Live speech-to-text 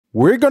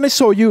we're going to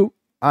show you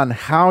on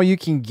how you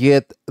can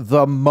get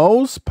the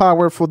most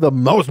powerful, the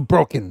most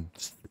broken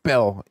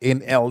spell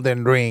in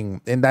Elden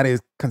Ring. And that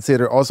is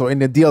considered also in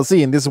the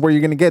DLC. And this is where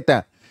you're going to get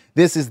that.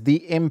 This is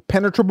the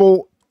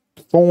Impenetrable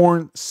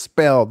Thorn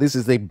spell. This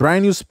is a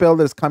brand new spell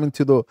that's coming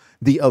to the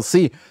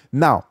DLC.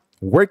 Now,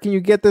 where can you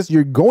get this?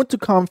 You're going to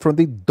come from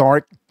the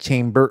Dark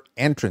Chamber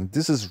entrance.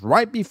 This is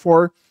right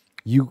before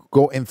you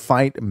go and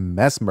fight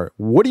Mesmer.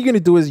 What you're going to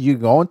do is you're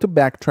going to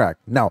backtrack.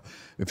 Now,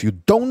 if you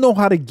don't know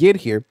how to get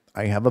here,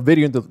 I have a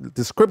video in the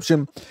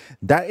description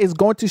that is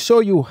going to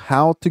show you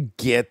how to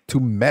get to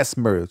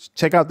Mesmer.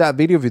 Check out that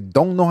video if you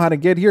don't know how to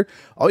get here.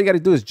 All you got to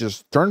do is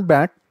just turn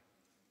back.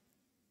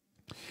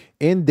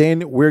 And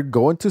then we're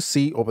going to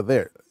see over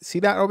there. See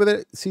that over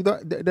there? See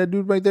that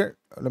dude right there?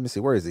 Let me see.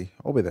 Where is he?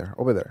 Over there.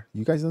 Over there.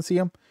 You guys don't see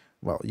him?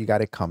 Well, you got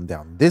to come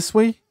down this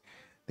way.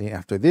 Then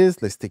after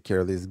this, let's take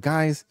care of these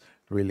guys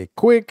really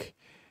quick.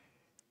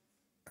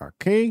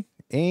 Okay.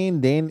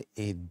 And then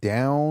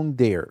down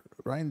there.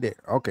 Right there.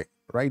 Okay.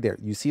 Right there.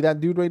 You see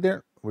that dude right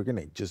there? We're going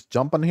to just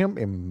jump on him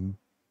and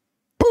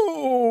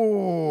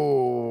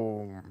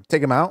boom.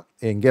 Take him out.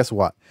 And guess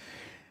what?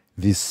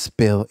 This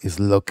spell is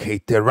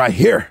located right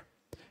here.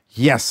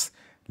 Yes,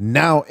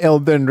 now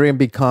Elden Ring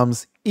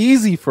becomes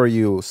easy for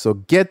you. So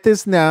get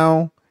this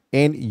now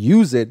and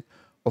use it.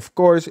 Of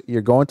course,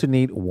 you're going to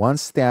need one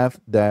staff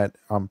that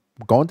I'm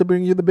going to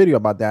bring you the video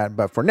about that.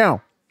 But for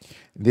now,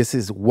 this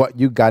is what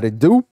you got to do.